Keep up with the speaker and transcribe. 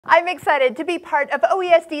I'm excited to be part of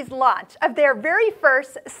Oesd's launch of their very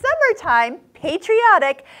first summertime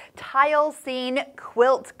patriotic tile scene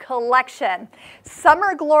quilt collection.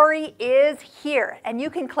 Summer glory is here, and you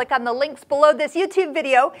can click on the links below this YouTube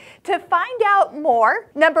video to find out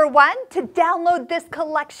more. Number one, to download this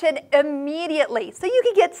collection immediately so you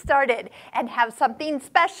can get started and have something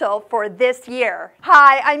special for this year.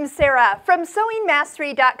 Hi, I'm Sarah from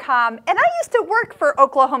sewingmastery.com, and I used to work for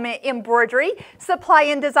Oklahoma Embroidery Supply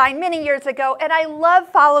and Design many years ago, and I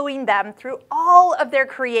love following them through all of their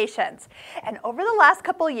creations. And over the last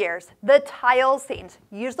couple years, the tile scenes,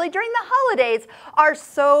 usually during the holidays, are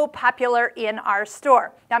so popular in our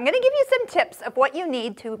store. Now I'm going to give you some tips of what you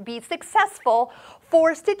need to be successful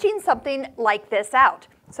for stitching something like this out.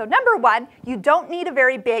 So number one, you don't need a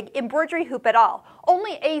very big embroidery hoop at all.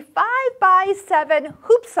 Only a 5x7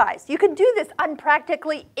 hoop size. You can do this on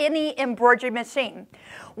practically any embroidery machine.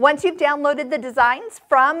 Once you've downloaded the designs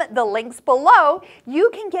from the links below, you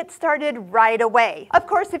can get started right away. Of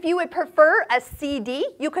course, if you would prefer a CD,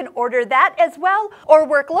 you can order that as well, or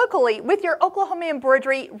work locally with your Oklahoma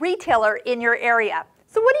Embroidery retailer in your area.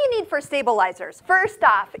 So what do you need for stabilizers? First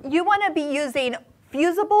off, you want to be using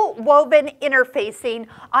fusible woven interfacing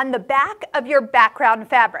on the back of your background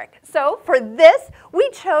fabric. So for this, we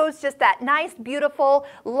chose just that nice, beautiful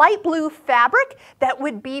light blue fabric that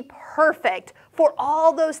would be perfect for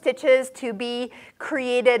all those stitches to be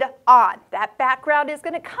created on. That background is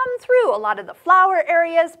going to come through a lot of the flower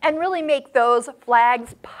areas and really make those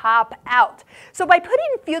flags pop out. So by putting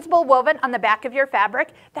fusible woven on the back of your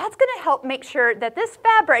fabric, that's going to help make sure that this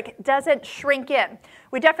fabric doesn't shrink in.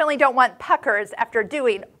 We definitely don't want puckers after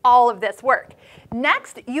doing all of this work.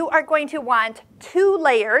 Next, you are going to want 2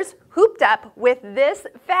 layers hooped up with this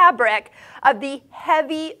fabric of the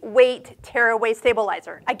heavyweight tearaway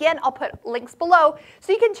stabilizer. Again, I'll put links below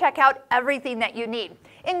so you can check out everything that you need,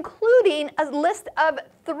 including a list of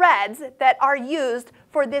threads that are used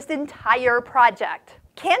for this entire project.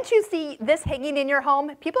 Can't you see this hanging in your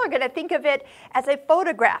home? People are going to think of it as a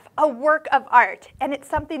photograph, a work of art, and it's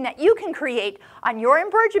something that you can create on your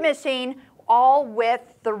embroidery machine, all with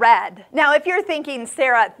thread. Now, if you're thinking,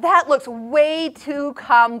 Sarah, that looks way too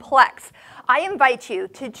complex, I invite you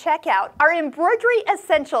to check out our Embroidery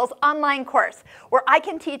Essentials online course, where I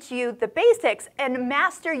can teach you the basics and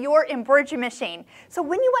master your embroidery machine. So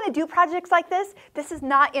when you want to do projects like this is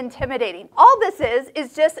not intimidating. All this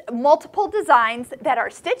is just multiple designs that are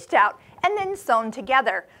stitched out and then sewn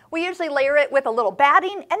together. We usually layer it with a little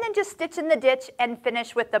batting and then just stitch in the ditch and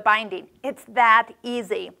finish with the binding. It's that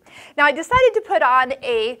easy. Now I decided to put on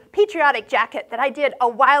a patriotic jacket that I did a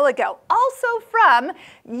while ago, also from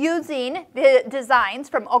using the designs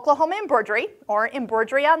from Oklahoma Embroidery or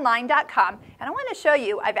embroideryonline.com. And I want to show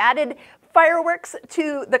you, I've added fireworks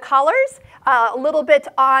to the collars, a little bit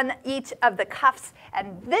on each of the cuffs,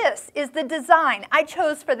 and this is the design I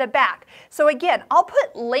chose for the back. So again, I'll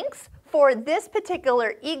put links for this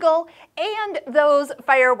particular eagle and those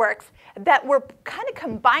fireworks that were kind of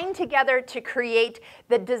combined together to create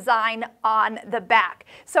the design on the back.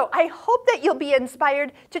 So I hope that you'll be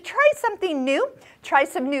inspired to try something new, try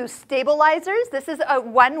some new stabilizers. This is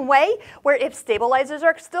one way where if stabilizers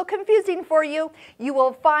are still confusing for you, you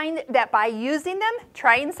will find that by using them,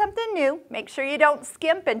 trying something new, make sure you don't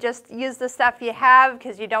skimp and just use the stuff you have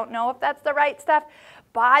because you don't know if that's the right stuff.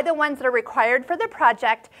 Buy the ones that are required for the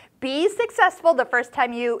project. Be successful the first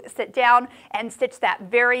time you sit down and stitch that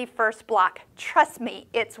very first block. Trust me,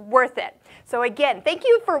 it's worth it. So again, thank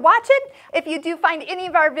you for watching. If you do find any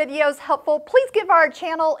of our videos helpful, please give our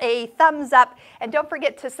channel a thumbs up and don't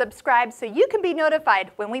forget to subscribe so you can be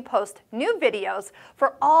notified when we post new videos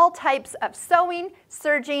for all types of sewing,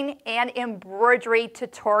 serging, and embroidery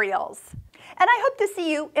tutorials. And I hope to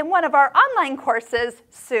see you in one of our online courses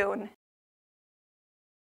soon.